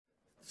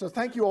So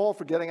thank you all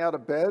for getting out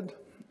of bed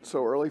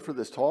so early for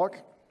this talk.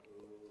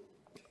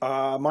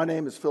 My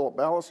name is Philip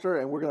Balister,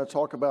 and we're going to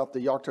talk about the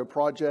Yocto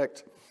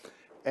Project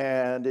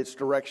and its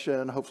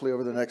direction, hopefully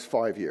over the next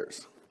 5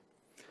 years.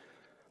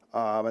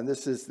 And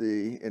this is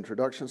the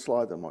introduction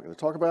slide that I'm not going to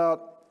talk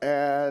about.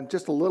 And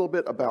just a little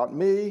bit about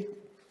me.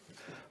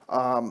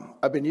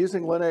 I've been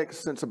using Linux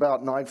since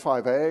about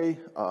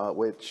 9.5a,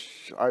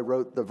 which I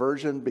wrote the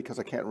version because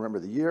I can't remember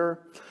the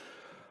year.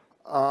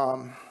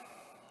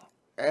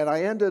 And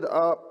I ended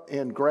up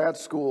in grad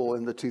school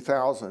in the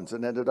 2000s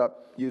and ended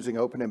up using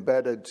Open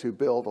Embedded to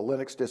build a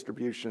Linux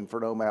distribution for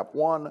OMAP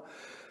 1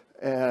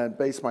 and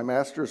based my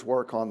master's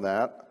work on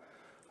that.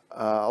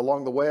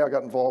 Along the way, I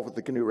got involved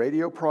with the GNU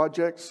Radio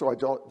project, so I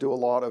do a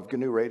lot of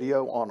GNU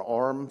Radio on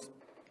ARM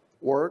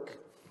work.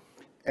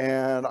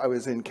 And I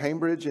was in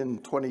Cambridge in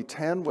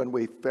 2010 when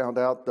we found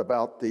out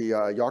about the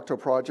Yocto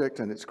project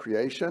and its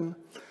creation.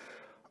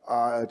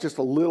 Just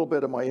a little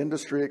bit of my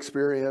industry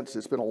experience.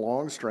 It's been a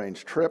long,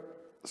 strange trip.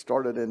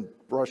 Started in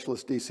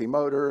brushless DC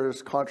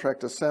motors,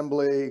 contract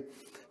assembly,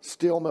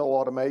 steel mill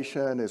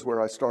automation is where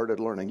I started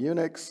learning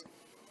Unix,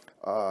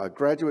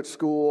 graduate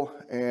school,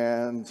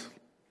 and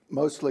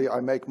mostly I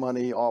make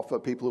money off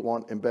of people who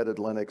want embedded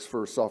Linux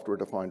for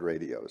software-defined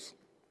radios.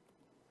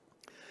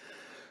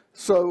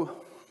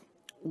 So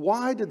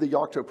why did the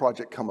Yocto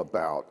project come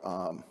about?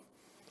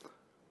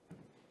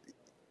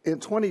 In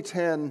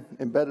 2010,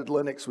 embedded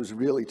Linux was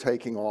really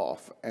taking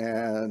off,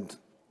 and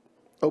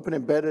Open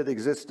Embedded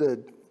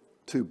existed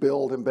to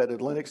build embedded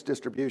Linux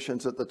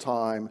distributions at the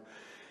time.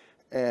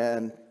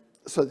 And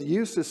so the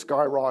use is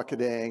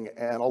skyrocketing,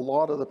 and a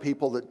lot of the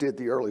people that did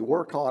the early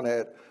work on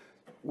it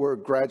were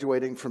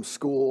graduating from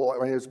school.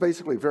 I mean, it was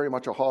basically very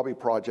much a hobby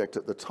project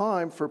at the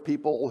time for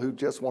people who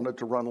just wanted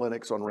to run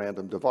Linux on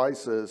random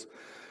devices.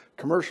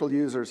 Commercial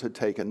users had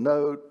taken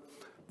note.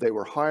 They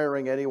were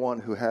hiring anyone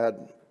who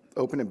had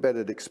Open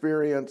Embedded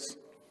experience.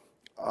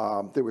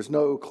 There was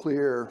no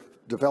clear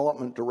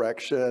development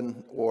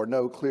direction or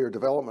no clear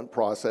development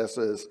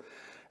processes,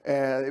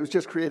 and it was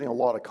just creating a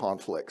lot of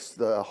conflicts.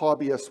 The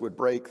hobbyists would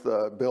break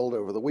the build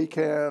over the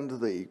weekend,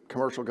 the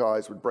commercial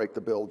guys would break the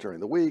build during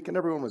the week, and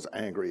everyone was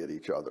angry at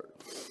each other.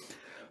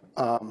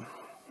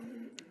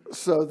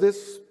 So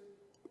this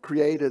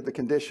created the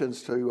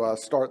conditions to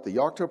start the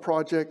Yocto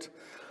project,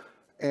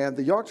 and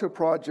the Yocto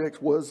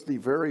project was the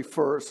very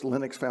first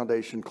Linux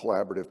Foundation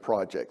collaborative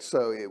project.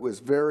 So it was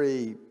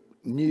very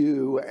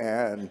new,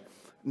 and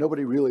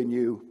nobody really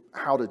knew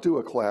how to do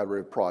a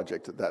collaborative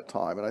project at that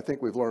time. And I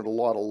think we've learned a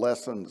lot of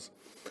lessons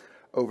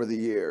over the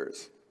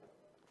years.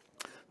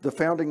 The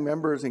founding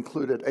members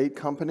included 8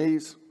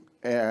 companies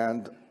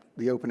and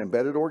the Open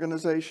Embedded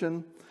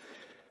organization.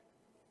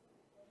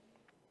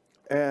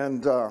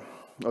 And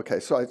okay,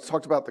 so I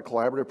talked about the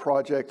collaborative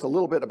project, a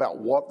little bit about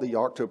what the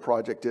Yocto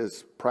project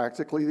is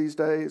practically these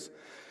days.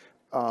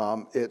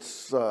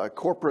 It's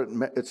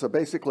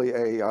basically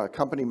a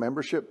company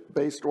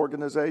membership-based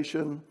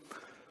organization.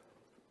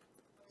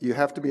 You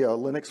have to be a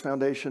Linux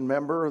Foundation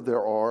member.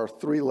 There are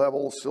 3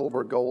 levels,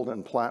 silver, gold,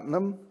 and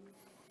platinum.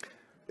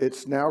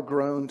 It's now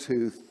grown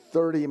to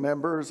 30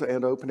 members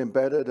and Open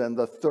Embedded, and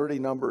the 30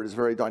 number is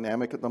very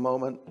dynamic at the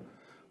moment.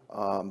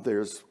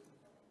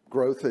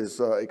 Growth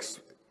is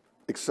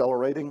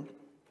accelerating.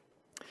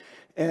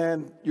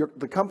 And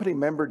the company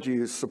member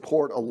dues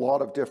support a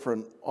lot of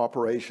different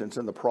operations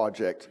in the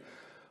project.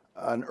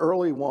 An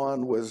early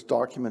one was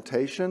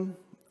documentation.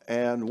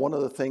 And one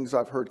of the things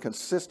I've heard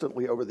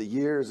consistently over the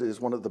years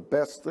is one of the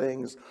best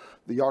things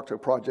the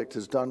Yocto project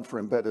has done for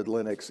embedded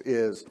Linux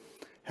is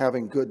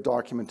having good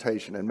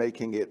documentation and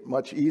making it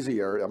much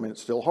easier. I mean,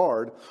 it's still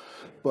hard,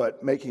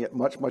 but making it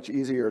much, much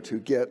easier to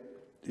get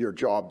your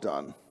job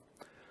done.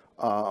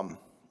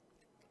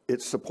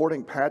 It's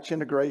supporting patch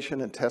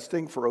integration and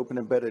testing for Open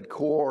Embedded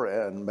Core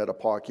and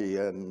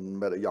MetaPocky and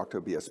Meta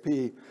Yocto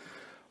BSP.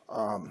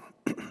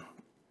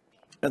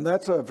 And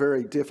that's a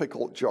very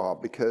difficult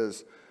job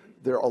because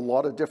there are a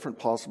lot of different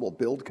possible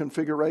build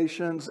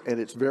configurations, and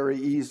it's very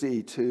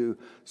easy to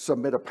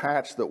submit a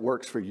patch that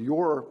works for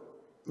your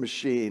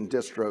machine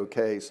distro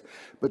case,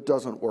 but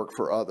doesn't work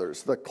for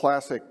others. The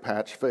classic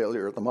patch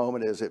failure at the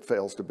moment is it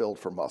fails to build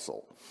for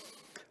muscle,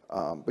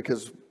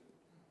 because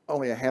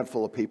only a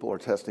handful of people are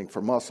testing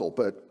for muscle.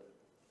 But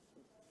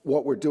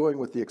what we're doing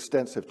with the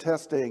extensive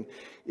testing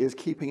is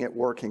keeping it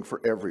working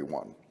for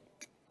everyone.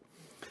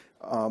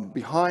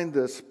 Behind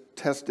this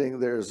testing,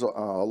 there's a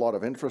lot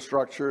of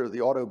infrastructure. The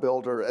auto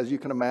builder, as you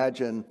can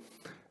imagine,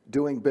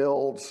 doing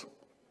builds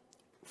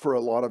for a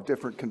lot of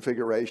different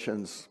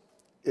configurations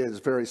is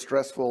very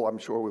stressful. I'm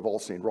sure we've all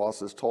seen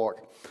Ross's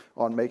talk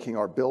on making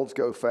our builds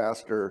go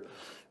faster.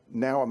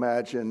 Now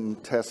imagine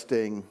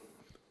testing,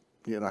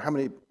 how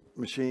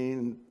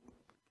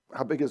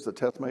big is the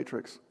test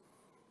matrix?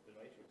 The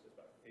matrix is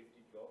about 50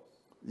 jobs.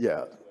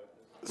 Yeah,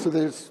 so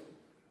there's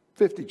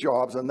 50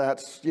 jobs, and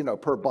that's,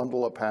 per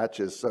bundle of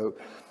patches. So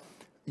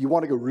you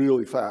want to go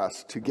really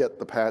fast to get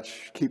the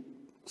patch, keep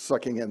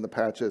sucking in the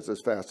patches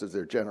as fast as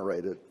they're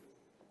generated.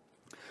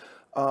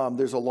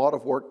 There's a lot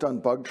of work done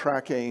bug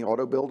tracking,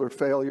 auto builder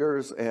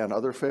failures, and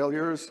other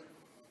failures.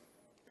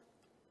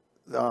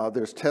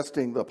 There's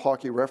testing the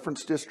Pocky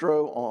reference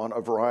distro on a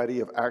variety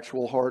of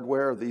actual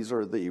hardware. These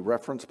are the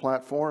reference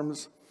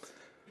platforms.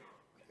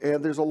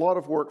 And there's a lot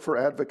of work for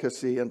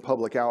advocacy and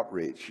public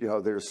outreach. You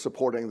know, there's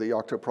supporting the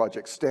Yocto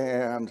Project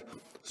stand,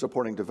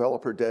 supporting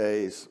developer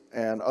days,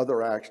 and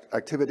other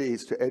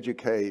activities to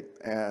educate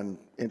and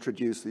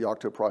introduce the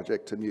Yocto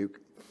Project to new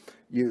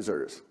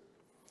users.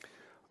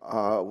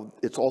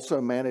 It's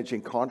also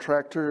managing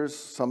contractors.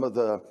 Some of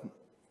the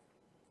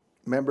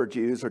member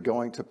dues are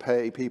going to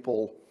pay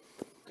people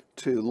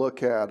to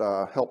look at,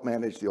 help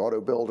manage the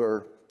auto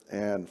builder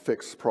and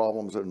fix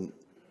problems and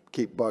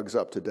keep bugs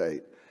up to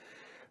date.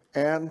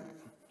 And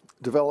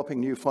developing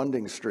new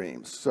funding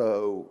streams.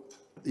 So,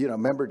 you know,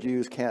 member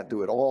dues can't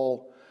do it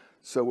all.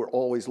 So we're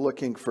always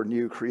looking for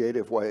new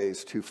creative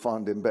ways to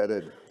fund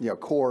embedded, you know,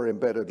 core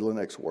embedded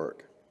Linux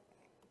work.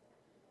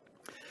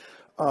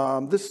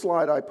 This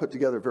slide I put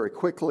together very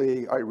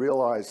quickly. I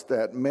realized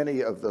that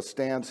many of the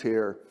stands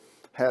here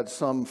had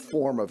some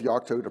form of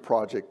Yocto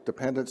Project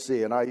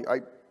dependency, and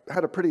I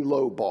had a pretty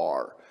low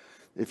bar.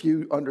 If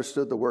you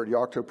understood the word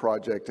Yocto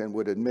Project and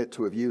would admit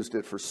to have used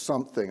it for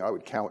something, I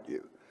would count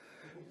you.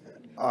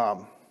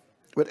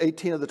 But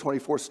 18 of the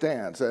 24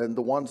 stands, and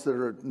the ones that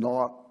are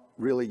not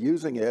really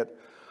using it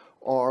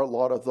are a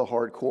lot of the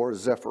hardcore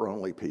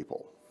Zephyr-only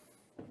people.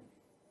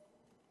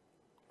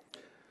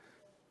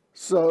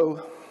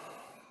 So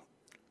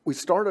we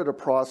started a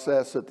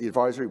process at the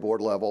advisory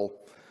board level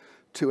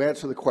to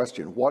answer the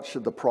question, what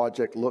should the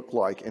project look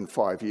like in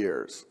 5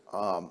 years?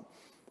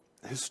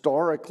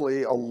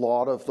 Historically, a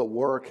lot of the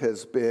work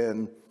has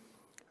been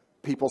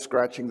people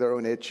scratching their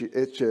own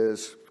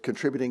itches,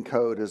 contributing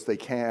code as they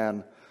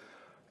can,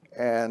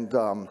 and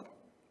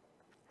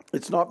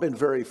it's not been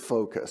very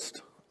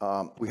focused.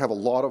 We have a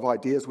lot of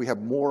ideas. We have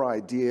more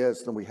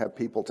ideas than we have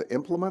people to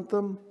implement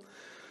them.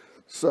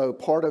 So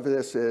part of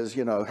this is,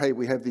 you know, hey,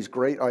 we have these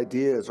great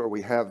ideas, or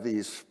we have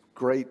these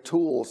great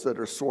tools that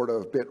are sort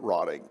of bit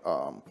rotting.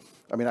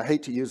 I mean, I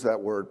hate to use that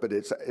word, but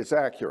it's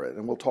accurate,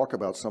 and we'll talk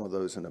about some of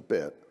those in a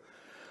bit.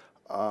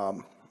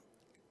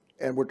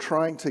 And we're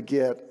trying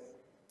to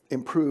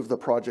improve the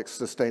project's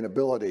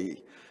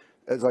sustainability.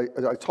 As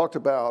I talked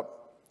about,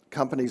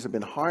 companies have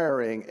been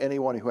hiring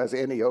anyone who has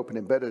any open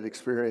embedded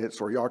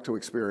experience or Yocto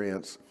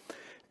experience,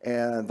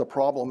 and the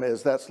problem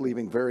is that's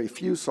leaving very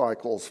few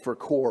cycles for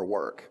core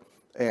work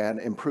and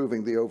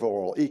improving the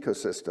overall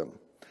ecosystem.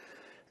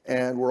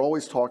 And we're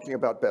always talking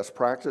about best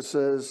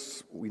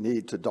practices. We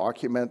need to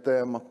document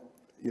them.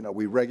 You know,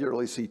 we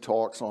regularly see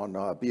talks on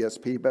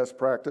BSP best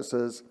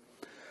practices,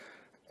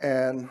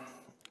 and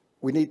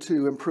we need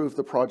to improve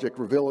the project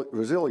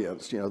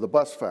resilience, you know, the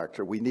bus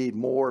factor. We need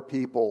more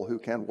people who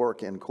can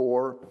work in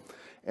core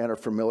and are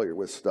familiar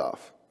with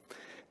stuff.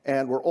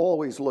 And we're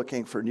always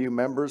looking for new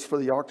members for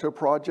the Yocto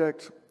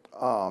project.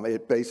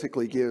 It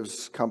basically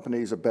gives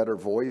companies a better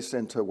voice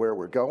into where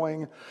we're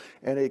going,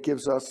 and it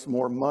gives us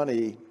more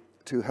money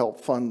to help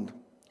fund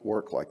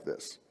work like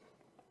this.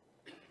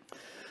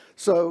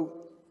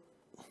 So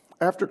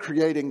after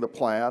creating the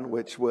plan,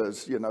 which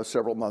was, you know,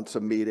 several months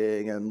of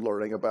meeting and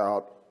learning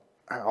about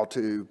how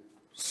to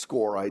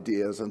score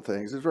ideas and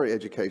things. It's a very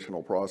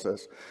educational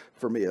process,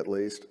 for me at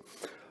least.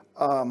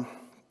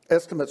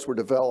 Estimates were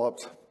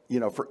developed, you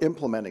know, for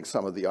implementing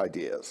some of the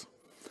ideas.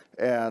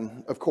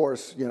 And of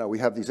course, you know, we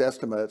have these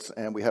estimates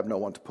and we have no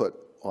one to put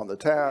on the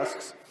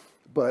tasks,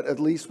 but at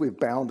least we've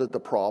bounded the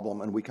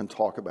problem and we can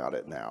talk about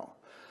it now.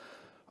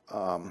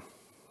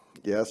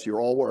 Yes,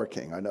 you're all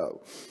working, I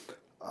know.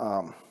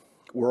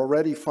 We're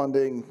already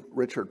funding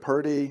Richard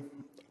Purdy.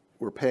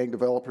 We're paying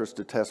developers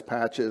to test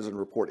patches and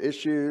report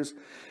issues,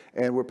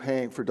 and we're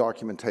paying for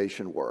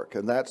documentation work.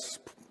 And that's,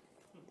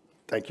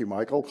 thank you,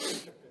 Michael.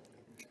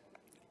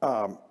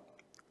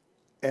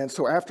 And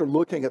so after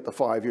looking at the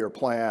 5-year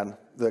plan,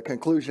 the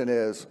conclusion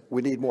is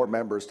we need more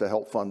members to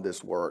help fund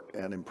this work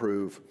and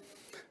improve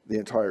the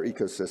entire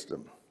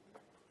ecosystem.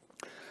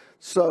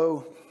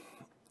 So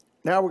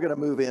now we're going to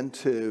move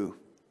into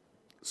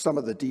some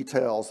of the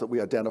details that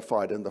we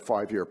identified in the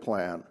 5-year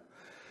plan.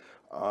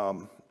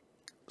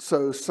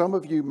 So some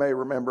of you may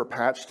remember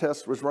patch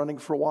test was running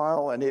for a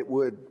while, and it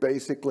would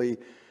basically,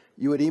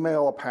 you would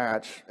email a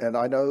patch, and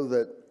I know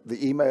that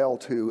the email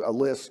to a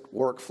list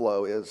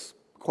workflow is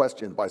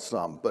questioned by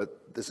some,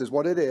 but this is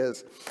what it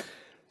is.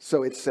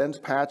 So it sends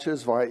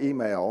patches via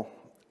email.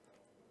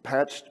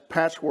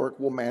 Patchwork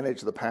will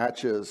manage the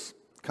patches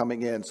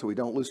coming in so we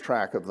don't lose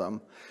track of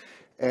them.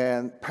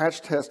 And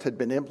patch test had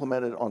been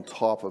implemented on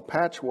top of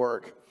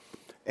patchwork,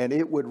 and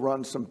it would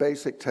run some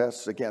basic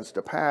tests against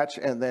a patch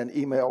and then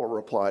email a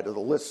reply to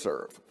the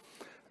listserv.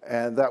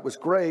 And that was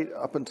great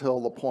up until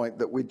the point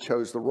that we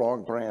chose the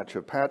wrong branch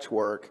of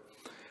patchwork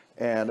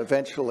and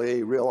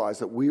eventually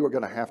realized that we were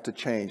going to have to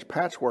change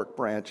patchwork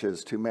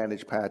branches to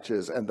manage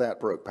patches, and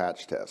that broke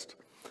patch test.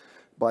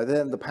 By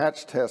then, the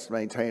patch test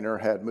maintainer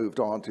had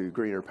moved on to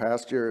greener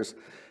pastures,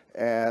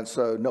 and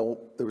so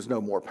there was no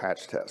more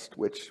patch test,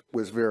 which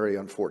was very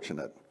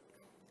unfortunate.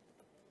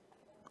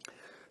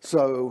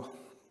 So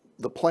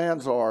the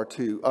plans are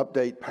to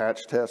update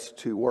patch tests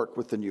to work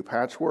with the new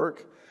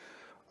patchwork.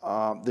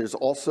 There's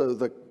also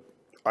the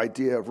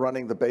idea of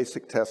running the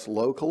basic tests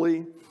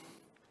locally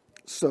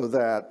so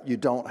that you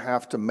don't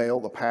have to mail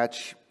the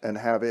patch and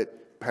have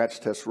it patch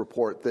test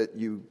report that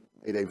you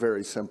made a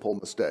very simple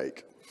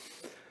mistake.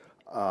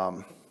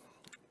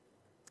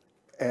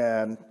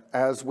 And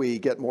as we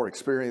get more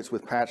experience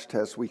with patch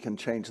tests, we can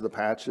change the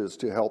patches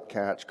to help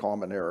catch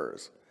common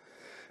errors.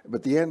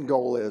 But the end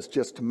goal is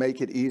just to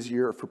make it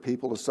easier for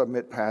people to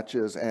submit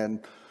patches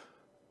and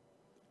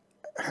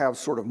have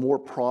sort of more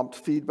prompt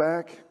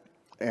feedback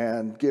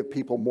and give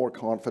people more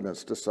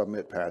confidence to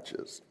submit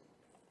patches.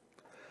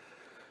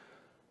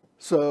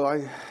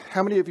 So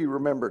how many of you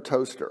remember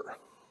Toaster?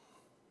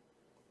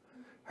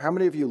 How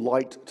many of you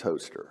liked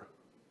Toaster?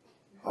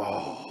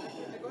 Oh.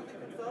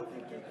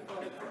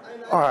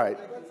 All right.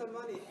 I got some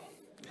money.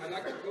 I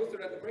like the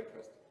toaster at the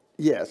breakfast.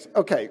 Yes,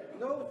 okay.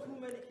 No too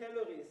many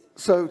calories.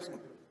 So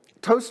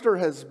Toaster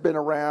has been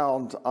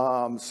around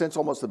since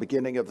almost the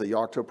beginning of the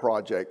Yocto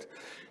Project,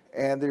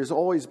 and there's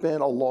always been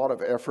a lot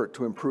of effort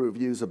to improve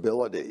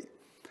usability.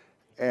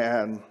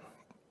 And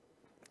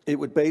it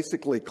would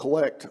basically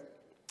collect,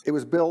 it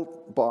was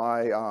built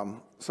by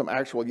some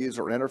actual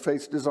user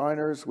interface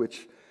designers,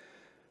 which,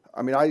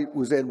 I mean, I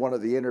was in one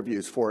of the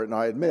interviews for it, and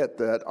I admit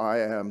that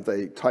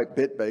they type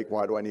bitbake,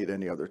 why do I need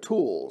any other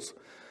tools?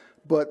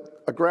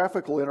 But a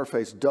graphical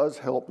interface does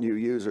help new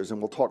users,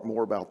 and we'll talk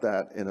more about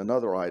that in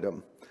another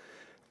item.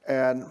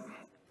 And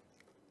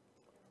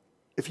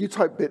if you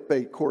type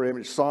bitbake core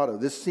image SATA,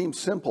 this seems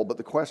simple, but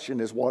the question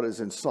is what is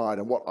inside.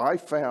 And what I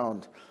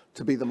found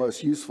to be the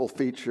most useful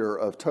feature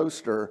of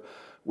Toaster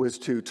was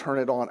to turn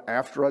it on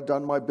after I'd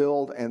done my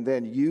build and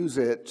then use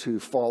it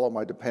to follow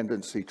my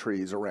dependency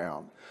trees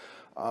around.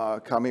 I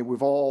mean,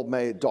 we've all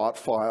made dot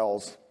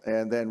files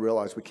and then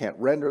realized we can't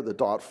render the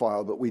dot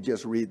file, but we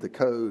just read the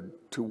code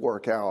to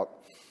work out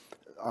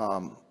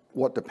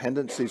what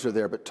dependencies are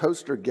there. But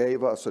Toaster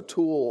gave us a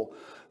tool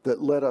that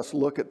let us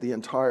look at the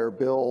entire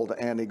build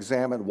and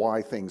examine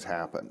why things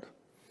happened.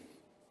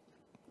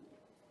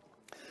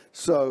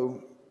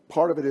 So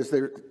part of it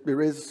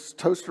is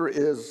Toaster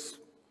is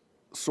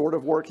sort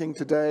of working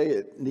today.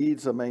 It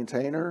needs a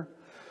maintainer.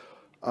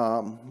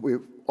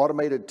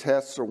 Automated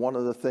tests are one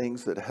of the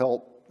things that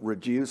help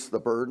reduce the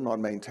burden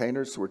on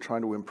maintainers, so we're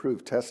trying to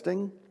improve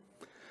testing.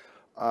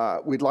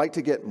 We'd like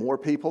to get more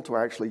people to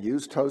actually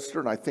use Toaster,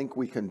 and I think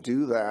we can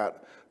do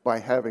that by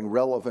having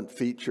relevant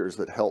features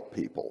that help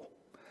people.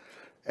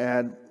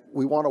 And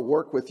we want to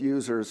work with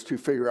users to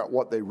figure out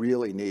what they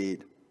really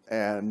need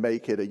and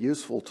make it a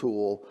useful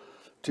tool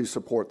to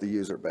support the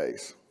user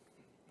base.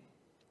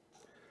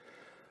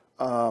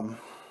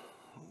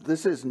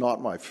 This is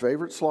not my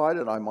favorite slide,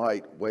 and I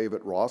might wave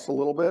at Ross a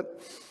little bit.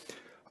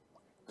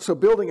 So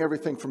building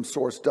everything from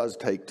source does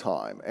take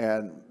time,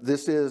 and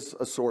this is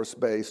a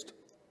source-based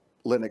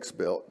Linux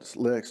build,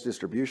 Linux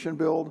distribution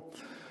build,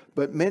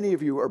 but many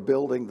of you are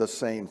building the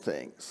same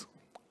things.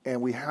 And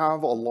we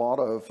have a lot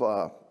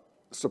of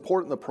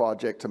support in the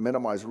project to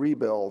minimize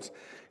rebuilds,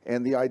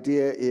 and the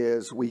idea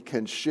is we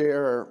can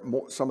share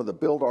some of the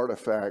build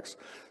artifacts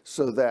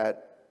so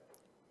that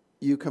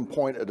you can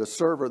point at a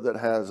server that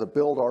has a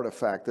build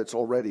artifact that's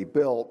already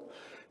built,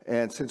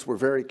 and since we're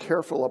very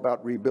careful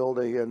about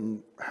rebuilding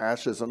and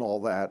hashes and all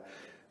that,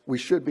 we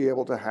should be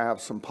able to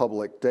have some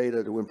public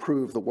data to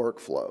improve the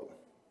workflow.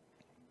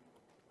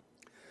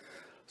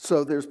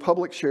 So there's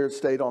public shared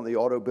state on the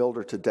auto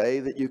builder today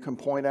that you can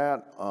point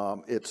at.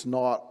 It's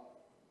not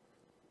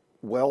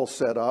well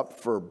set up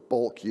for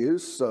bulk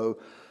use, so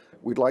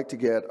we'd like to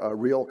get a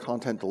real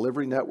content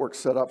delivery network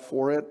set up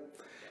for it.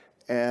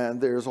 And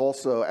there's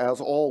also,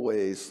 as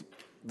always,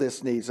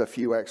 this needs a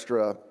few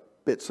extra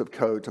bits of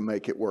code to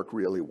make it work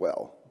really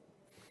well.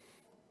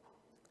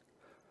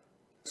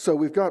 So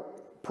we've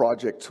got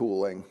project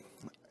tooling,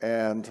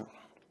 and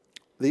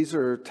these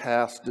are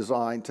tasks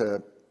designed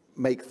to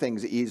make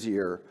things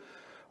easier.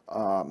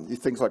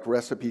 Things like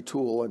recipe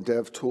tool and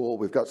dev tool.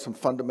 We've got some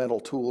fundamental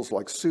tools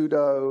like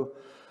sudo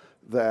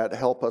that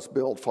help us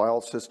build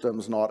file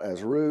systems not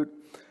as root.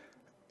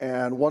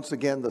 And once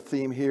again, the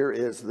theme here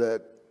is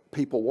that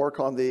people work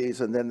on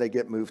these and then they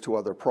get moved to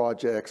other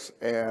projects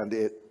and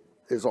it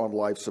is on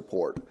life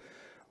support.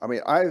 I mean,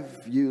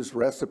 I've used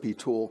recipe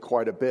tool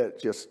quite a bit,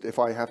 just if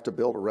I have to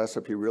build a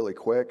recipe really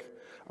quick.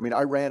 I mean,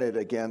 I ran it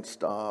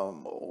against,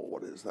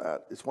 what is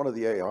that? It's one of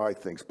the AI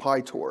things,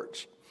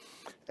 PyTorch,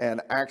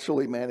 and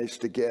actually managed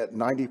to get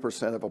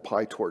 90% of a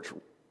PyTorch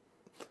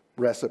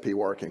recipe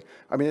working.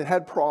 I mean, it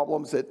had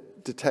problems.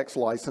 It detects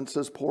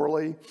licenses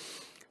poorly,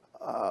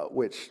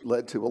 which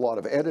led to a lot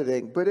of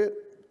editing, but it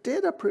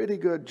did a pretty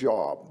good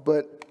job.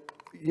 But,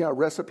 you know,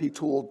 recipe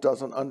tool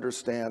doesn't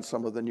understand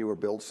some of the newer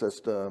build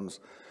systems.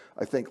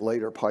 I think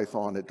later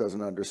Python it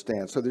doesn't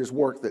understand. So there's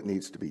work that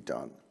needs to be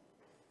done.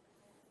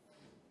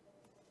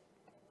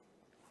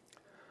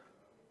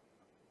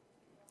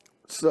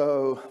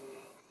 So,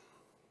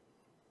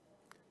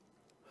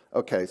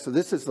 okay, so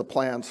this is the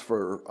plans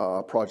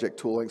for project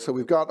tooling. So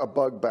we've got a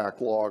bug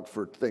backlog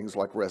for things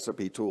like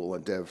recipe tool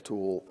and dev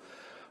tool.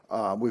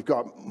 We've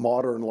got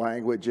modern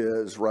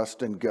languages,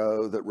 Rust and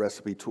Go, that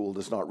Recipe Tool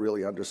does not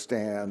really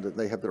understand, and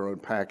they have their own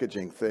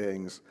packaging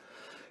things.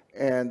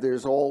 And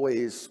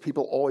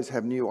people always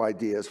have new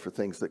ideas for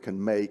things that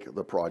can make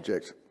the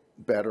project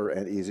better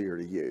and easier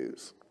to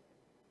use.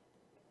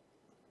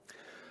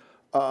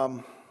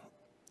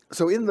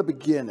 So in the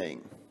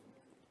beginning,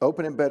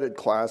 Open Embedded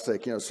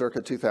Classic,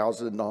 circa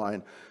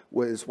 2009,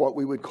 was what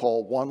we would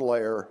call one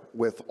layer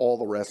with all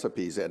the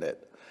recipes in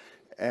it.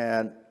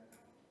 And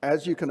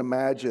as you can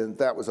imagine,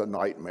 that was a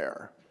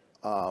nightmare.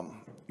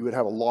 You would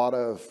have a lot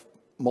of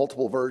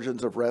multiple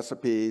versions of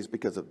recipes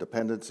because of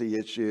dependency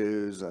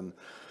issues, and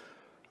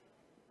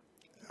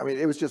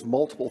it was just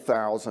multiple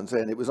thousands,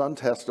 and it was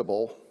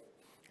untestable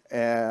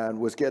and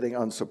was getting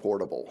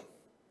unsupportable.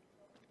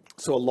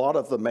 So a lot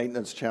of the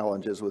maintenance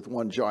challenges with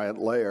one giant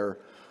layer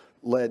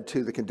led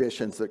to the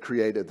conditions that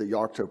created the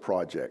Yocto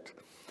project.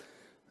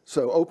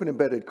 So Open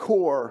Embedded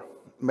Core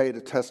made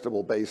a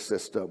testable base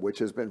system, which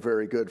has been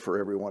very good for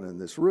everyone in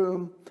this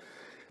room,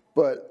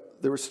 but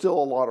there were still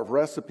a lot of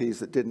recipes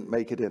that didn't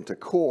make it into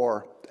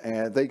Core,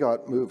 and they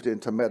got moved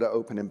into Meta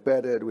Open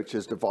Embedded, which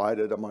is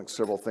divided amongst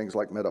several things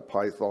like Meta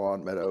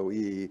Python, Meta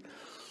OE,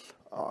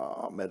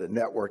 Meta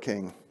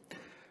Networking.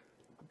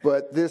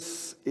 But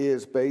this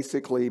is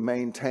basically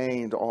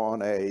maintained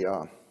on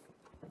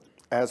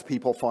as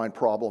people find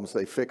problems,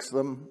 they fix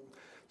them.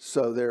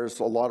 So there's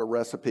a lot of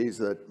recipes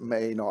that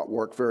may not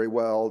work very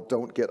well,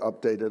 don't get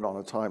updated on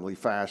a timely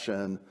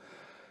fashion,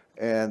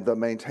 and the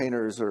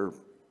maintainers are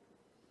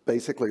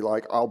basically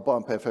like, I'll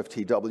bump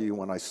FFTW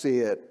when I see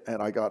it,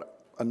 and I got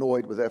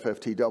annoyed with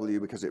FFTW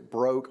because it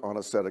broke on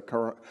a set of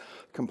current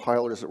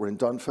compilers that were in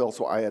Dunfill,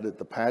 so I added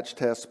the patch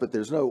tests, but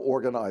there's no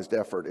organized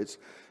effort. It's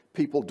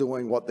people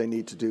doing what they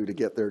need to do to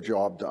get their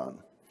job done.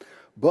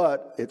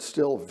 But it's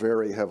still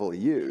very heavily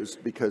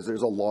used because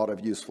there's a lot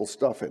of useful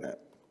stuff in it.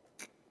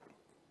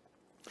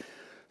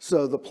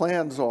 So the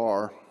plans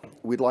are,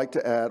 we'd like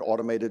to add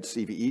automated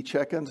CVE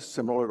check-ins,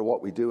 similar to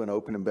what we do in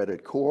Open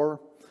Embedded Core.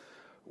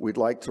 We'd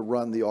like to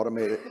run the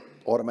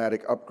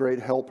automatic upgrade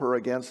helper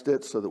against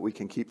it so that we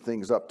can keep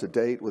things up to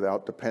date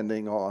without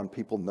depending on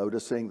people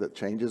noticing that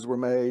changes were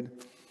made.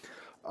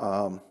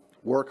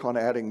 Work on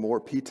adding more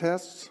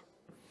p-tests.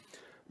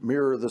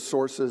 Mirror the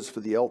sources for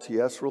the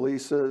LTS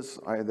releases.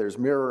 There's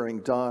mirroring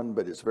done,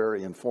 but it's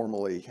very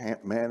informally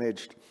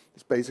managed.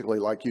 It's basically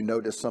like you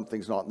notice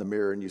something's not in the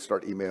mirror and you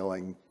start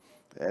emailing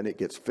and it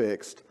gets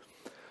fixed.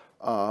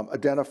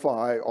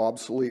 Identify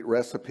obsolete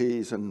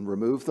recipes and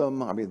remove them.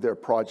 There are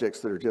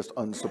projects that are just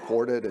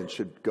unsupported and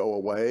should go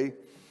away,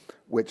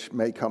 which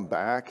may come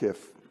back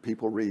if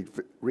people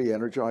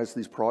re-energize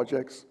these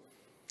projects.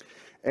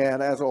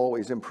 And as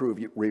always, improve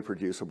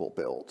reproducible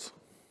builds.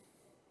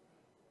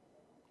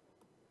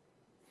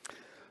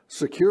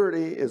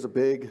 Security is a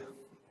big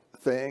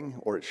thing,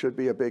 or it should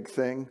be a big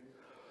thing,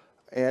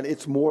 and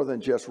it's more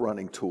than just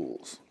running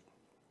tools.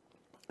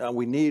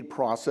 We need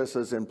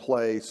processes in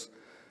place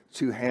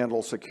to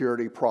handle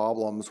security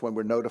problems when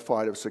we're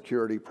notified of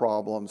security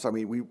problems.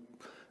 We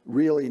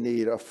really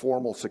need a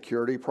formal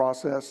security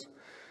process.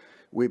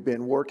 We've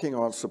been working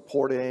on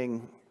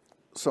supporting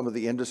some of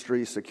the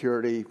industry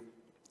security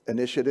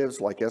initiatives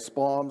like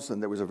SBOMs,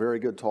 and there was a very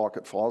good talk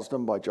at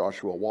FOSDEM by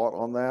Joshua Watt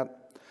on that.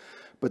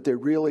 But there are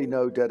really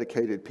no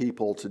dedicated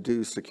people to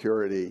do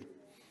security.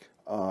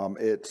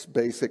 It's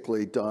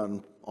basically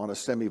done on a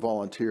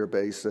semi-volunteer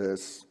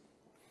basis,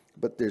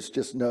 but there's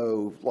just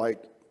no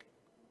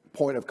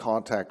point of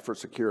contact for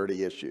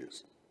security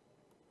issues.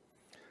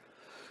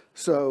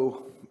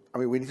 So,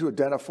 we need to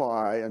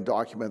identify and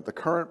document the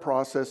current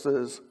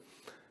processes,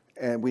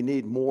 and we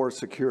need more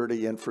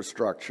security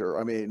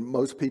infrastructure.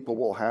 Most people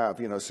will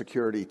have,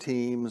 security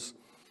teams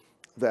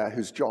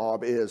whose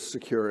job is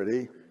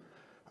security,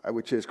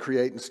 which is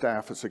create and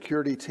staff a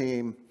security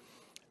team,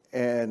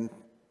 and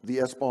the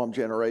SBOM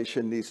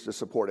generation needs to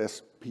support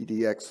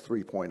SPDX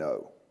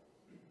 3.0.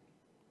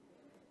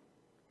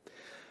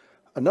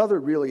 Another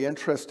really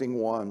interesting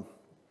one.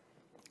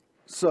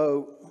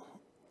 So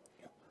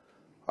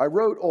I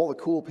wrote all the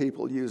cool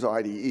people use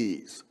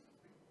IDEs.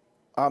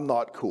 I'm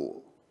not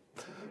cool.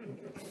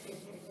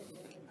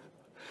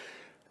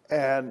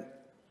 And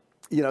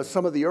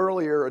some of the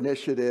earlier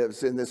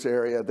initiatives in this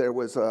area, there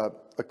was a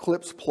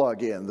Eclipse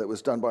plugin that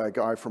was done by a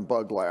guy from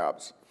Bug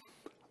Labs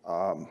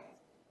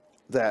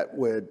that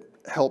would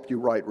help you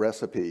write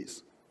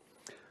recipes.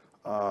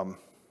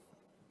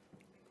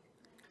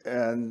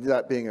 And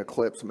that being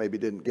Eclipse maybe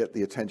didn't get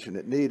the attention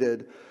it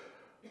needed.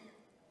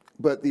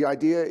 But the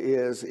idea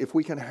is if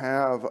we can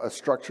have a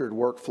structured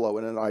workflow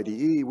in an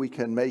IDE, we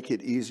can make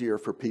it easier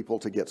for people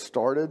to get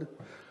started.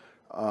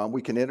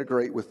 We can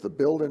integrate with the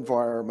build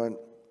environment.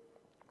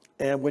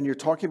 And when you're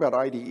talking about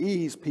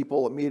IDEs,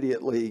 people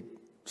immediately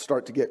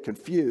start to get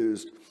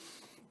confused.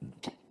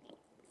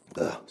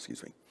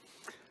 Excuse me.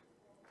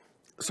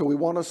 So we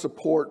want to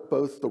support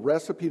both the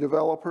recipe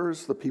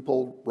developers, the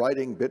people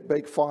writing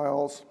bitbake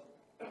files,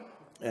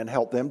 and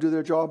help them do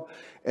their job.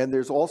 And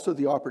there's also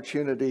the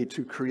opportunity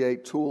to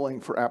create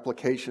tooling for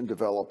application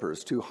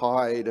developers to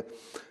hide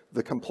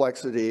the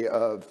complexity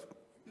of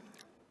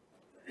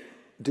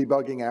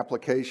debugging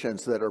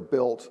applications that are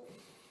built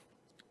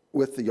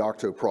with the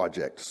Yocto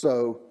project.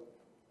 So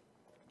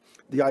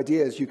the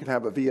idea is you can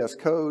have a VS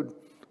Code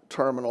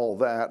terminal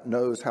that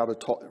knows how to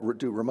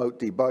do remote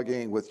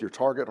debugging with your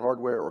target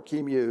hardware or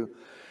QEMU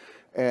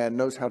and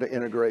knows how to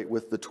integrate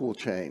with the tool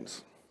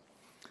chains.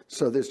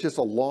 So there's just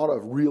a lot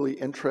of really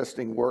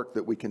interesting work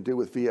that we can do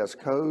with VS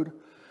Code.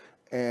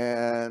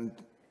 And,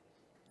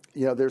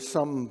 you know, there's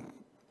some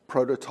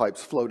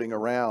prototypes floating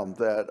around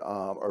that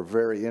are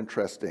very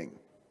interesting.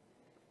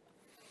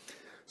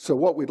 So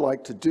what we'd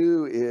like to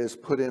do is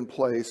put in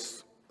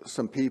place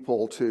some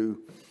people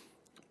to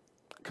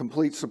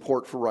complete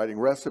support for writing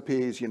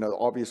recipes. You know,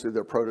 obviously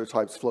there are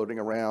prototypes floating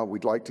around.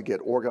 We'd like to get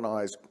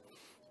organized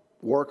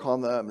work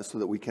on them so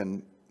that we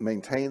can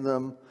maintain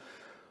them.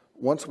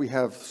 Once we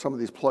have some of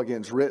these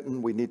plugins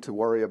written, we need to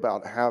worry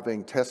about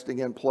having testing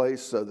in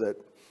place so that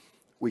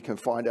we can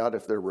find out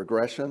if there are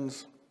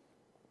regressions.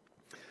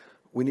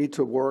 We need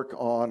to work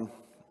on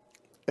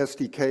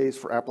SDKs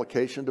for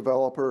application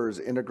developers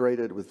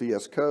integrated with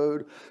VS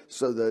Code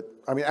so that,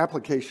 I mean,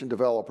 application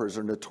developers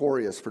are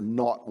notorious for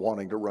not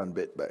wanting to run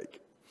bitbake.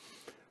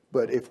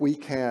 But if we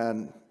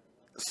can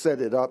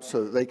set it up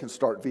so that they can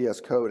start VS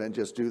Code and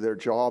just do their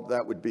job,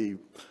 that would be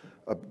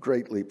a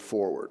great leap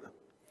forward.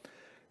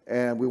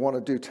 And we want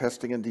to do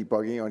testing and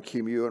debugging on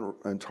QEMU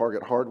and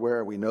target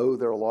hardware. We know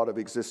there are a lot of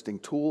existing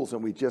tools,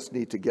 and we just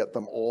need to get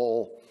them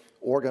all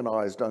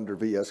organized under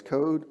VS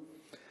Code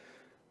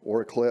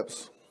or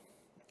Eclipse.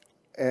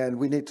 And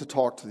we need to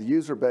talk to the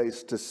user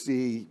base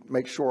to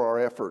make sure our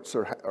efforts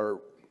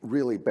are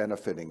really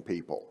benefiting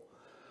people.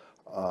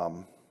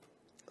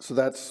 So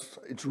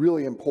it's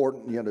really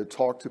important, you know, to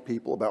talk to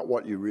people about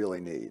what you really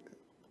need.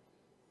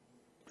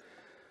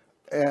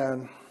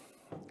 And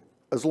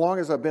as long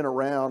as I've been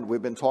around,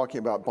 we've been talking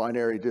about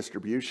binary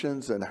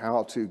distributions and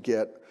how to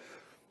get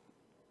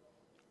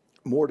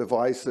more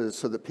devices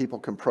so that people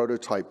can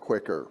prototype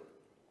quicker.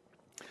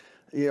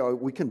 You know,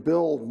 we can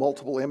build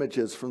multiple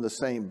images from the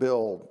same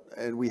build,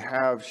 and we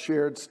have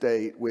shared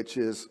state, which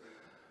is,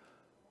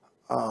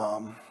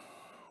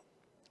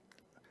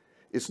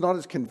 it's not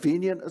as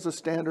convenient as a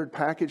standard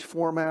package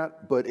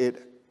format, but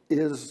it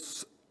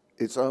is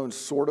its own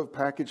sort of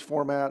package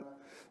format,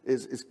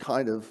 is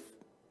kind of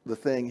the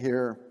thing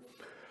here.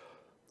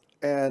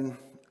 And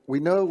we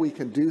know we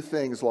can do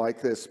things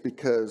like this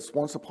because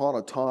once upon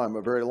a time,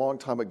 a very long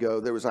time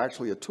ago, there was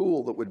actually a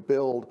tool that would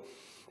build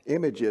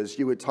images.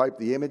 You would type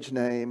the image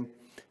name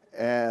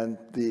and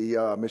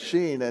the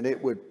machine, and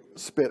it would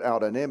spit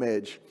out an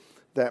image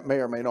that may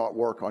or may not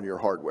work on your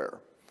hardware.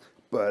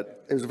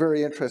 But it was a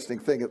very interesting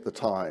thing at the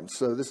time.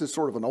 So this is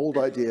sort of an old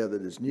idea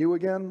that is new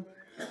again.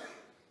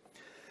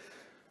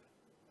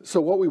 So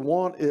what we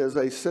want is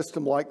a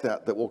system like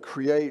that that will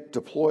create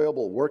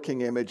deployable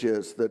working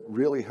images that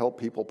really help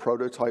people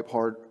prototype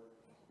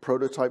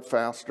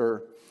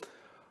faster.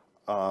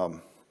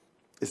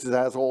 This is,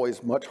 as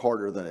always, much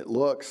harder than it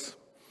looks.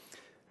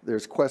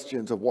 There's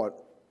questions of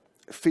what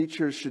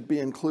features should be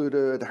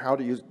included, how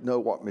do you know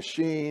what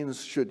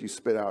machines, should you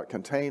spit out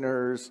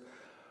containers.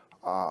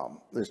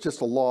 There's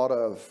just a lot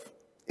of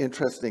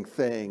interesting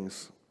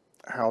things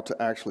how to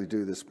actually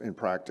do this in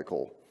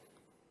practical.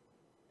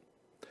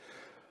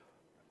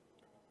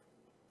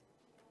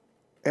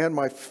 And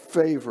my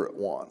favorite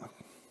one.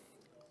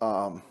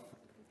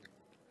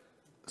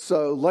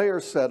 So layer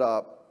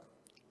setup,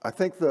 I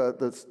think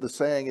the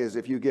saying is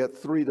if you get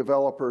 3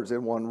 developers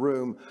in one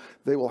room,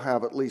 they will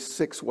have at least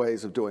 6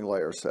 ways of doing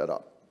layer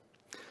setup.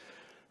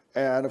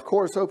 And of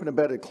course, Open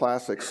Embedded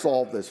Classic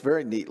solved this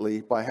very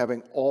neatly by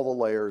having all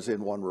the layers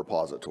in one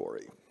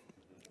repository.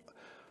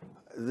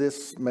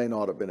 This may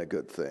not have been a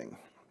good thing.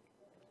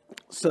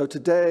 So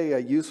today, a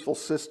useful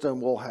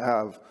system will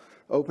have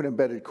Open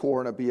Embedded Core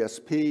and a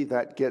BSP.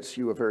 That gets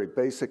you a very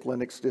basic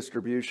Linux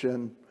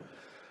distribution.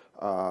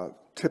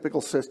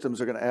 Typical systems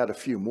are going to add a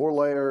few more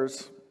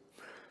layers.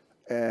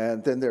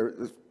 And then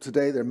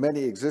today there are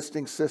many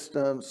existing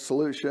systems,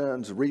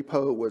 solutions.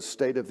 Repo was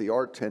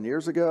state-of-the-art 10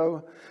 years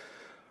ago.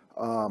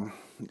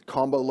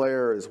 Combo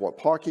layer is what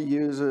Pocky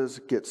uses.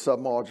 Git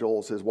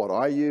submodules is what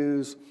I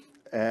use.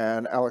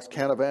 And Alex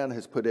Canavan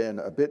has put in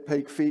a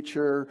bitbake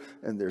feature,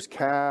 and there's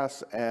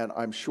CAS, and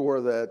I'm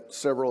sure that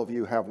several of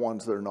you have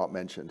ones that are not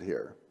mentioned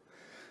here.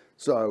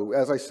 So,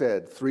 as I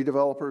said, 3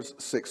 developers,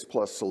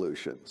 6+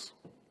 solutions.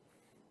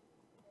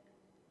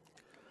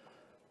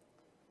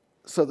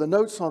 So the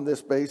notes on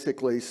this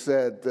basically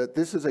said that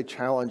this is a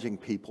challenging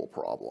people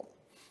problem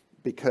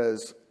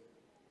because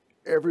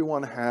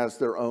everyone has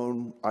their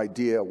own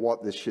idea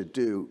what this should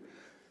do.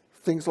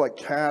 Things like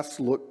CAS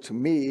look to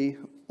me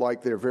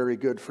like they're very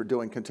good for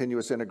doing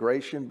continuous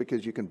integration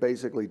because you can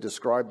basically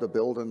describe the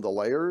build and the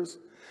layers.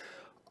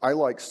 I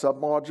like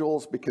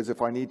submodules because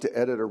if I need to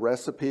edit a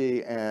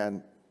recipe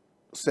and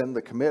send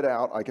the commit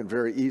out, I can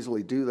very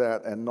easily do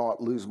that and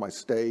not lose my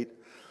state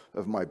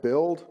of my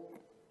build.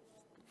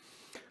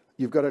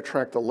 You've got to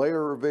track the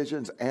layer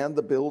revisions and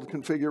the build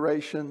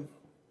configuration.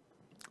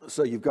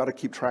 So you've got to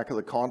keep track of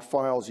the conf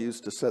files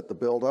used to set the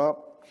build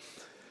up.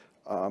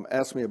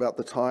 Ask me about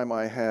the time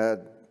I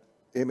had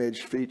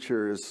image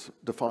features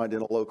defined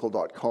in a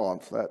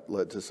local.conf. That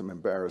led to some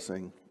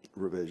embarrassing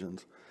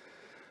revisions.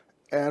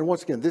 And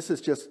once again, this is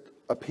just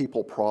a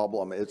people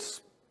problem.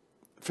 It's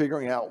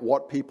figuring out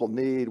what people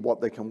need,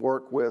 what they can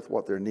work with,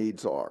 what their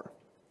needs are.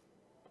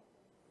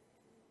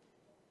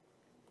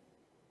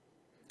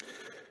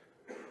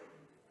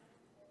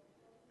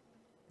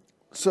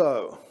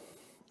 So,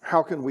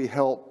 how can we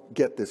help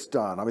get this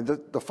done? I mean, the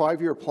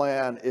 5-year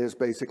plan is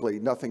basically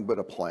nothing but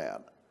a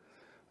plan.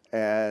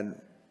 And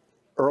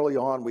early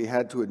on, we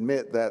had to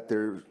admit that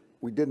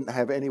we didn't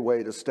have any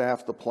way to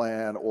staff the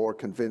plan or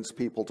convince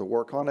people to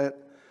work on it.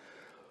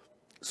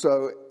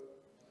 So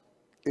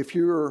if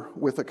you're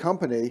with a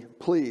company,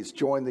 please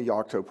join the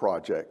Yocto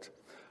Project.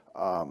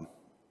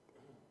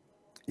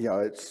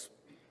 It's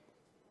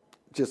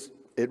just,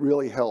 it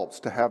really helps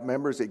to have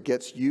members. It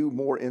gets you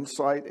more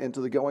insight into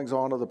the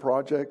goings-on of the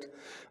project.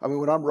 I mean,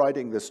 when I'm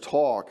writing this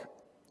talk,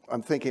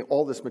 I'm thinking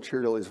all this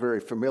material is very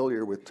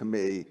familiar to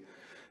me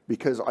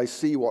because I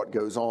see what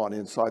goes on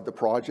inside the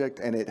project,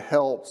 and it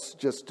helps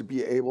just to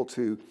be able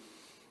to,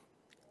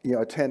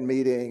 attend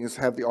meetings,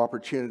 have the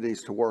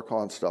opportunities to work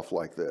on stuff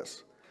like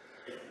this.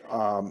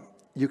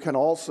 You can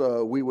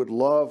also, we would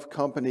love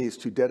companies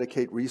to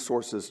dedicate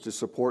resources to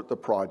support the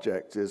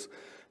project.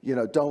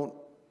 Don't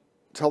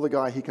tell the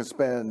guy he can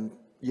spend,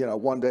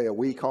 1 day a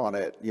week on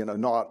it,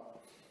 not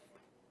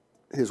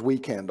his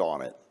weekend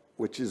on it,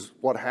 which is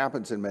what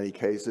happens in many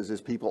cases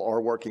is people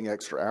are working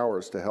extra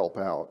hours to help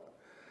out.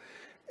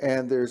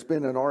 And there's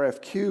been an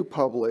RFQ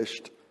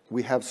published.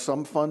 We have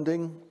some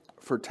funding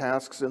for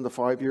tasks in the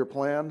 5-year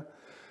plan.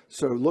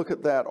 So look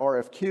at that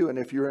RFQ, and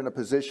if you're in a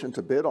position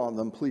to bid on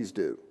them, please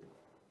do.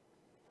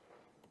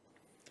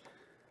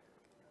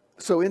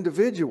 So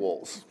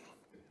individuals,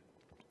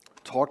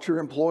 talk to your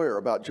employer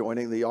about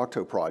joining the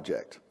Yocto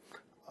Project.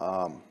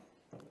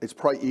 It's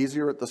probably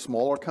easier at the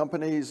smaller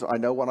companies. I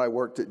know when I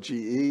worked at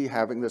GE,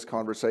 having this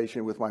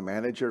conversation with my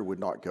manager would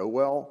not go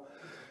well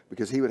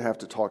because he would have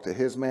to talk to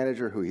his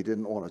manager who he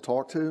didn't want to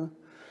talk to.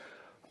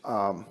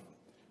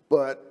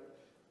 But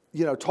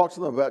talk to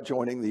them about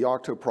joining the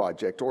Yocto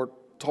Project or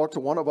talk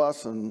to one of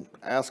us and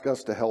ask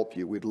us to help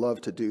you. We'd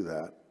love to do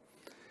that.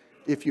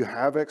 If you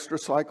have extra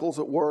cycles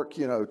at work,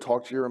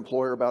 talk to your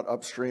employer about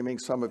upstreaming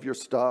some of your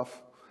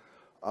stuff.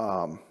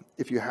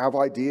 If you have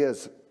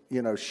ideas,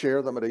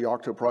 share them at a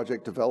Yocto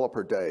Project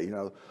Developer Day.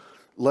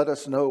 Let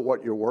us know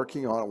what you're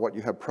working on, what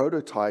you have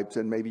prototyped,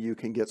 and maybe you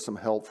can get some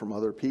help from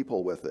other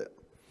people with it.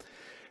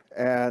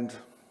 And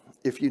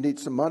if you need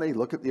some money,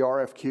 look at the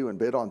RFQ and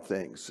bid on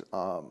things.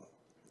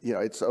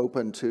 It's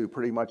open to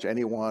pretty much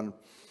anyone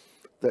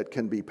that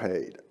can be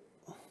paid.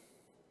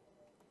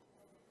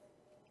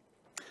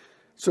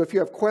 So if you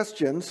have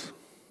questions,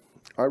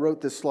 I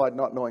wrote this slide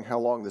not knowing how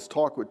long this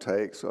talk would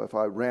take, so if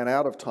I ran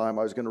out of time,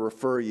 I was going to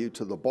refer you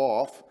to the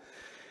BOF.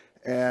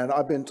 And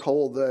I've been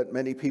told that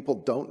many people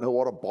don't know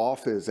what a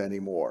BOF is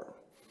anymore.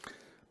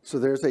 So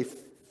there's a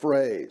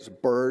phrase,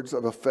 birds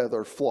of a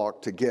feather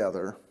flock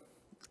together.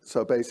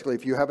 So basically,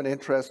 if you have an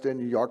interest in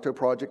your Yocto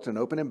project and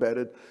Open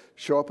Embedded,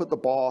 show up at the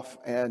BOF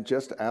and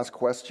just ask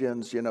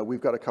questions.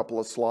 We've got a couple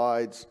of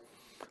slides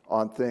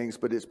on things,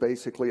 but it's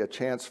basically a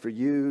chance for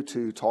you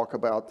to talk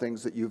about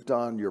things that you've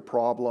done, your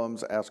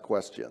problems, ask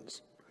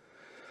questions.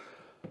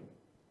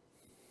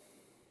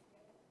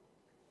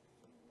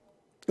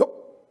 Oh,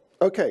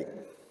 okay.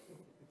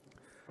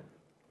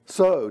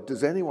 So,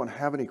 does anyone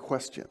have any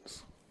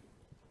questions?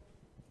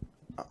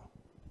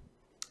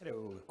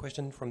 Hello,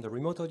 question from the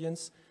remote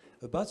audience.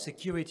 About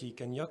security,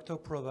 can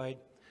Yocto provide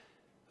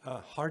a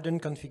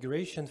hardened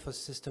configuration for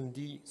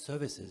systemd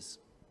services?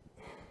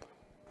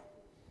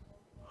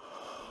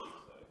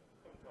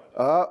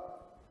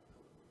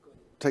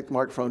 Take the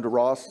microphone to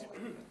Ross.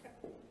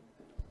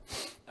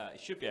 You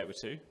should be able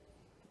to.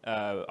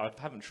 I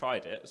haven't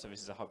tried it, so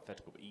this is a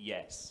hypothetical, but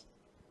yes.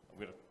 I'm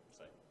going to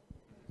say.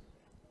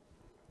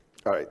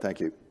 All right, thank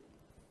you.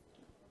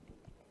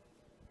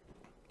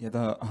 Yeah,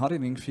 the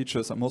hardening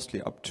features are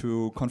mostly up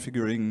to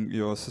configuring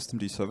your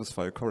systemd service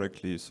file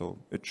correctly, so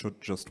it should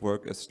just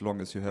work as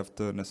long as you have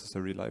the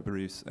necessary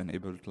libraries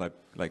enabled,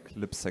 like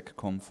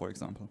libseccomp, for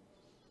example.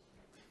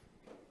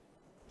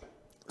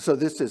 So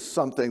this is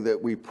something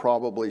that we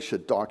probably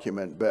should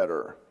document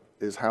better,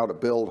 is how to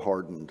build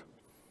hardened.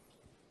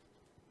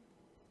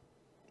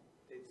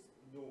 It's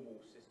normal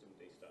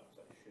systemd stuff,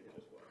 so it should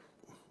just work.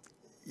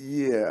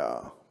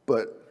 Yeah,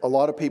 but a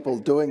lot of people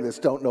doing this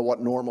don't know what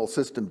normal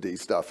systemd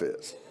stuff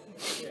is.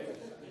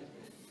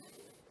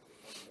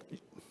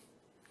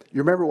 You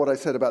remember what I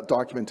said about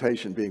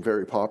documentation being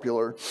very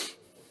popular?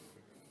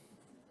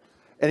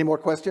 Any more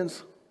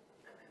questions?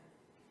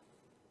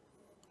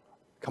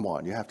 Come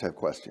on, you have to have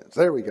questions.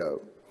 There we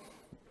go.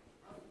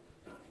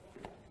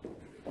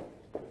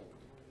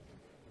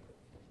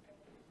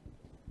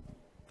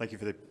 Thank you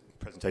for the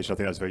presentation. I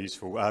think that was very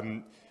useful.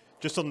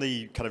 Just on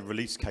the kind of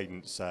release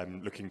cadence,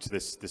 looking to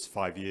this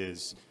 5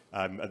 years,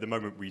 at the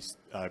moment we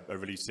are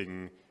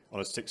releasing on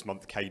a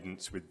 6-month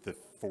cadence with the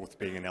 4th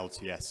being an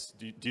LTS.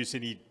 Do you see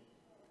any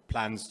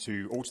plans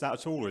to alter that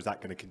at all, or is that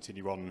going to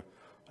continue on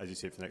as you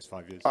see it for the next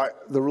 5 years?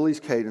 The release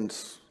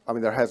cadence, I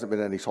mean, there hasn't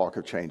been any talk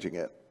of changing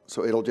it.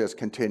 So it'll just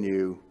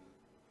continue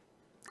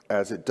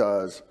as it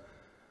does.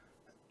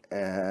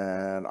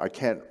 And I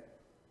can't,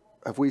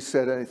 have we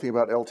said anything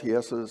about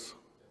LTSs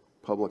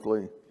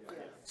publicly?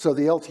 So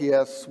the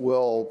LTS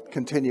will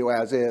continue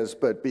as is,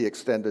 but be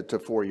extended to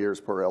 4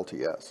 years per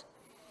LTS.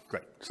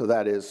 Great. So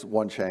that is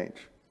one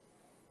change.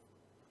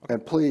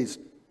 And please,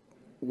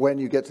 when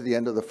you get to the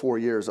end of the 4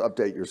 years,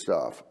 update your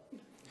stuff.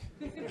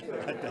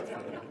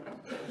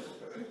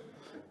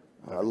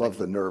 I love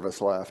the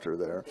nervous laughter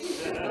there.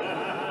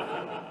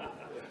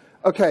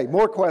 Okay,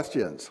 more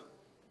questions.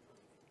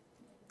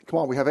 Come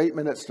on, we have 8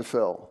 minutes to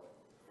fill.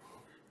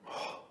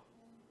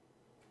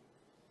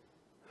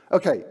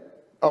 Okay.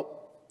 Oh,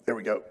 there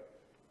we go.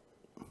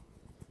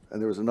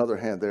 And there was another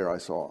hand there I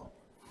saw.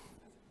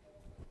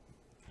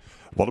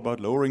 What about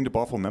lowering the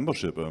bar for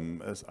membership?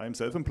 As I'm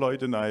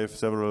self-employed and I have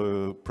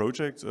several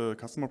projects,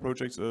 customer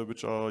projects,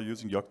 which are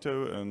using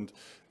Yocto, and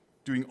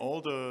doing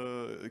all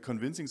the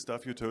convincing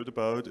stuff you told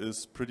about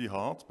is pretty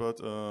hard,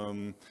 but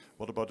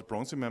what about the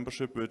bronze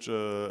membership, which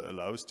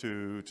allows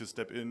to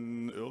step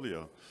in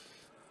earlier?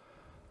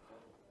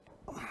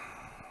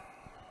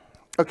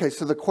 Okay,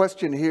 so the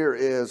question here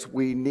is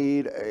we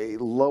need a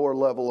lower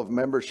level of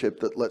membership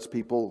that lets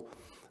people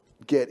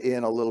get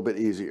in a little bit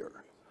easier.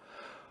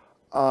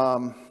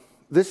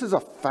 This is a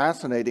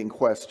fascinating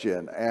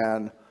question,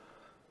 and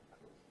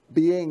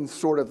being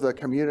sort of the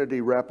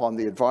community rep on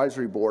the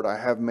advisory board, I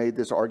have made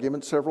this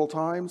argument several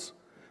times,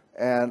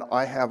 and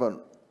I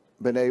haven't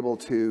been able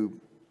to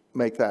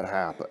make that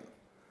happen.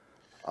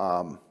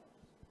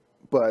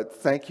 But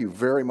thank you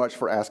very much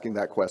for asking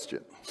that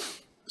question.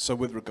 So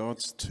with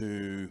regards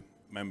to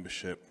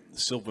membership, the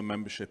silver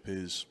membership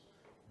is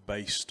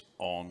based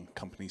on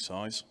company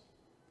size.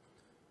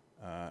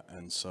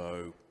 And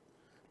so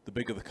the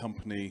bigger the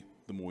company,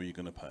 the more you're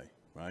going to pay,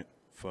 right?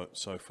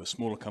 So for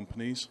smaller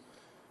companies,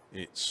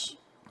 it's,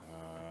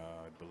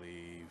 I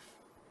believe,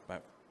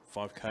 about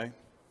 5K,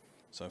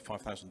 so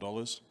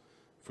 $5,000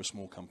 for a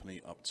small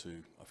company up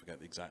to, I forget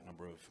the exact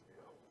number of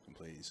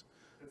employees.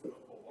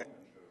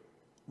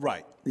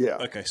 Right. Yeah.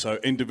 Okay, so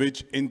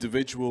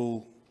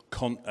individual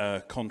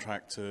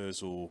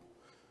contractors, or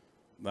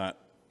that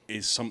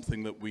is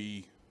something that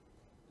we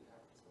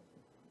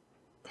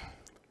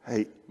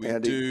Andy,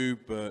 do,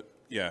 but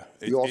yeah.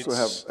 You also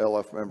have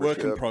LF membership.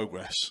 Work in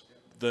progress.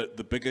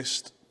 The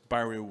biggest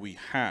barrier we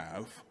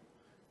have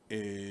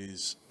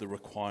is the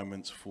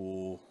requirements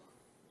for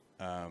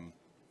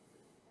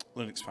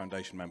Linux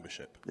Foundation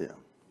membership. Yeah.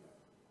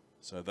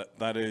 So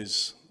that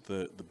is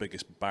the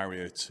biggest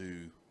barrier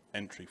to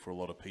entry for a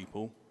lot of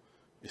people,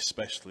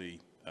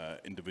 especially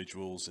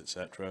individuals,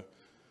 etc.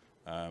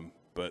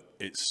 But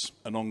it's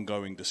an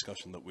ongoing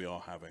discussion that we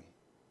are having.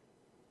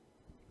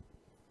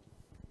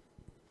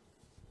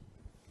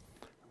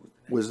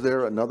 Was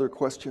there another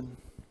question?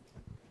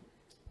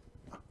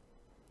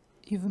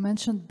 You've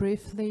mentioned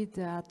briefly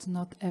that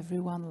not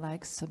everyone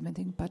likes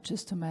submitting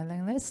patches to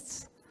mailing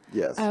lists.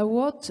 Yes.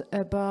 What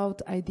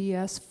about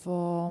ideas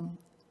for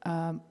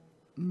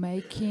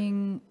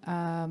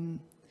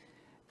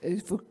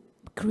for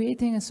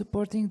creating and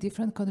supporting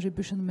different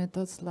contribution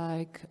methods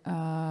like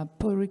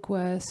pull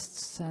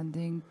requests,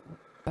 sending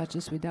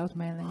patches without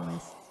mailing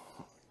lists?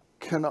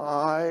 Can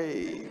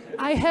I?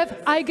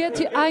 I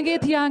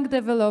get young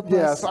developers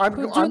Yes,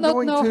 who do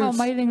not know how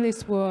mailing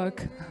lists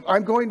work.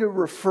 I'm going to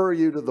refer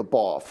you to the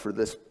BOF for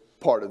this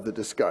part of the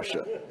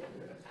discussion.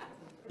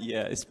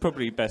 Yeah, it's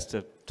probably best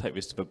to take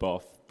this to the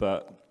BOF,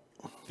 but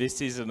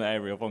this is an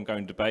area of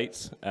ongoing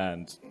debate,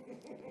 and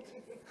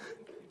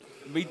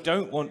we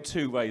don't want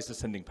two ways of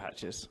sending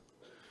patches.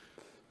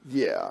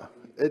 Yeah,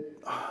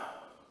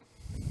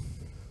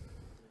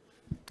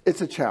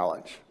 it's a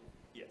challenge.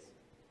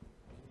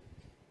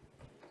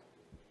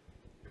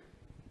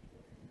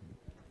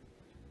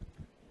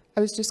 I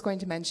was just going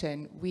to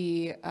mention,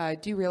 we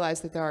do realize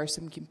that there are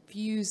some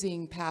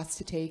confusing paths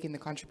to take in the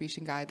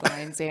contribution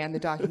guidelines and the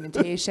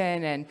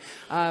documentation, and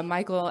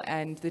Michael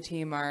and the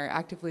team are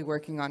actively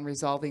working on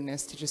resolving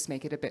this to just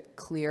make it a bit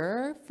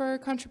clearer for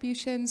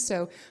contributions.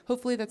 So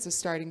hopefully that's a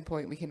starting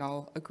point we can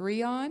all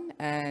agree on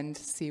and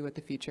see what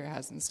the future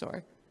has in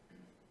store.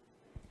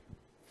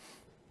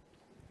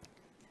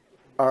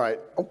 All right.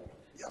 Oh,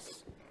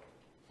 yes.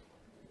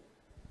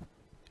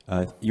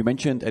 You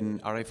mentioned an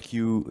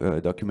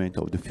RFQ document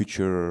of the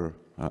future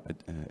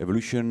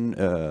evolution,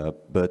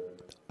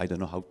 but I don't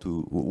know how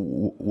to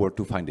where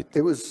to find it.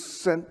 It was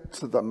sent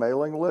to the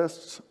mailing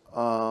list.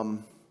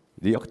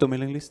 The Yocto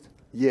mailing list?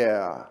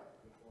 Yeah.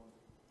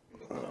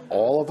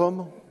 All of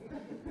them?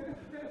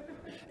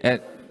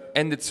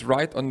 And it's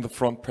right on the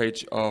front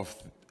page of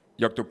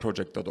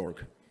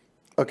yoctoproject.org.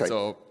 Okay.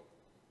 So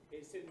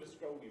it's in the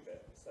scrolly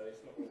bit, so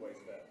it's not always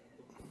there.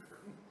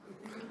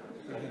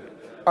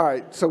 All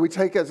right, so we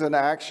take as an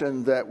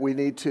action that we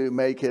need to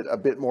make it a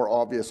bit more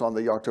obvious on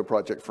the Yocto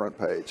Project front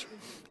page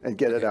and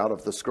get it out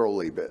of the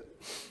scrolly bit.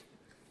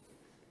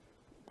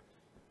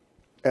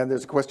 And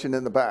there's a question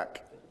in the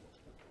back.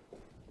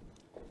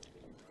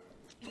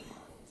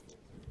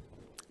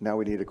 Now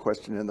we need a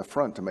question in the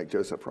front to make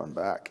Joseph run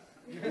back.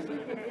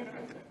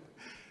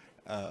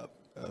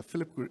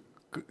 Philip,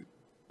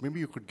 maybe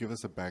you could give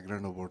us a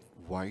background about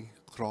why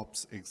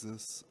crops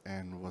exist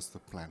and what's the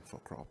plan for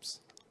crops?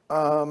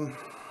 I'm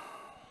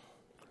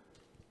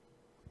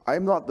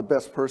not the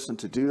best person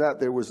to do that.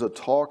 There was a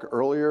talk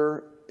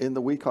earlier in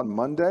the week on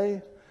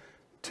Monday.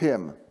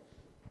 Tim,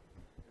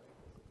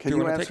 can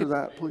you answer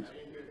that, please?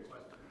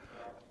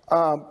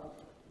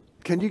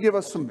 Can you give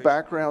us some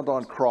background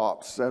on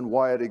crops and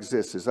why it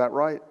exists? Is that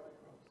right?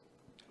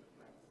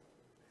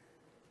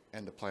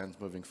 And the plans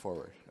moving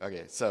forward.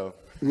 Okay, so.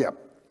 Yep.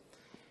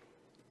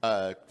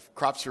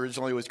 Crops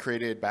originally was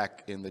created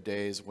back in the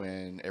days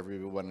when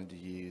everyone wanted to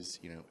use,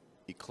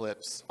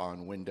 Eclipse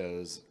on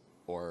Windows,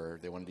 or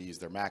they wanted to use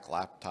their Mac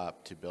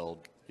laptop to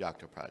build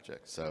Yocto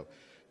Project. So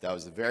that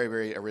was the very,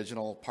 very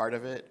original part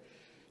of it.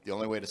 The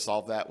only way to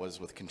solve that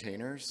was with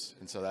containers,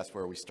 and so that's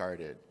where we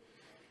started.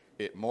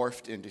 It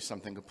morphed into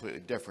something completely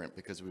different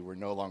because we were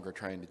no longer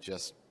trying to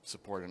just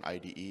support an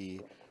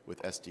IDE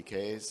with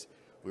SDKs.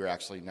 We were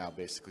actually now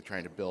basically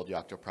trying to build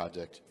Yocto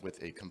Project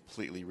with a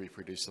completely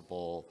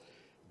reproducible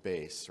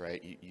base,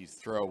 right? You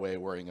throw away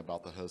worrying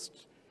about the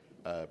host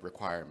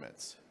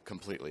requirements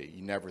completely.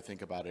 You never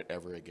think about it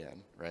ever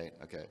again, right?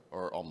 Okay,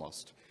 or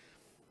almost.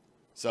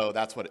 So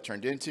that's what it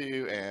turned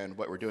into, and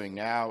what we're doing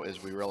now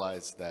is we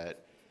realize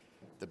that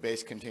the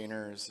base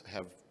containers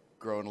have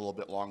grown a little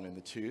bit long in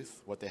the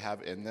tooth. What they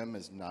have in them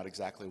is not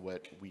exactly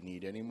what we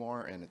need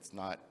anymore, and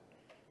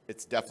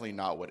it's definitely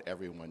not what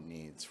everyone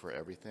needs for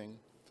everything.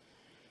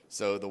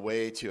 So the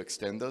way to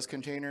extend those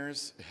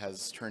containers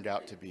has turned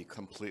out to be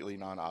completely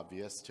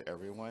non-obvious to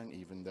everyone,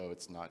 even though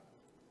it's not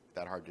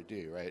that hard to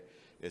do, right?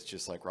 It's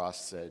just like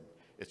Ross said,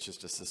 it's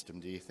just a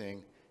systemd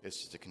thing. It's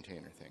just a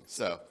container thing.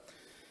 So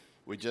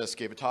we just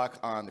gave a talk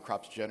on the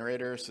crops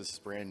generator. So this is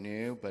brand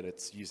new, but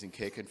it's using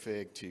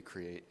kconfig to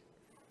create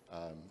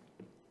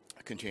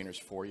containers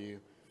for you.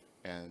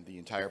 And the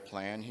entire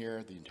plan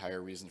here, the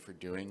entire reason for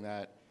doing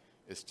that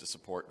is to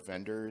support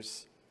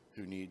vendors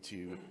who need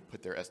to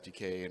put their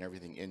SDK and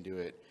everything into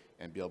it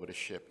and be able to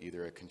ship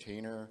either a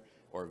container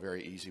or a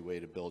very easy way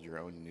to build your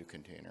own new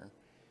container.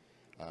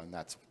 And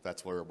that's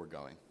where we're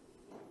going.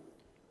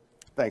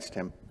 Thanks,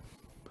 Tim.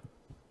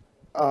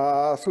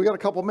 So we got a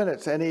couple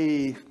minutes.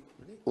 Any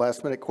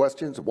last minute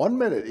questions? 1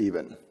 minute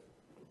even.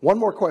 One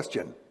more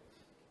question.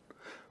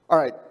 All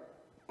right.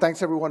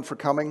 Thanks everyone for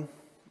coming.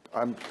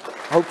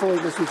 Hopefully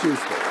this was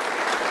useful.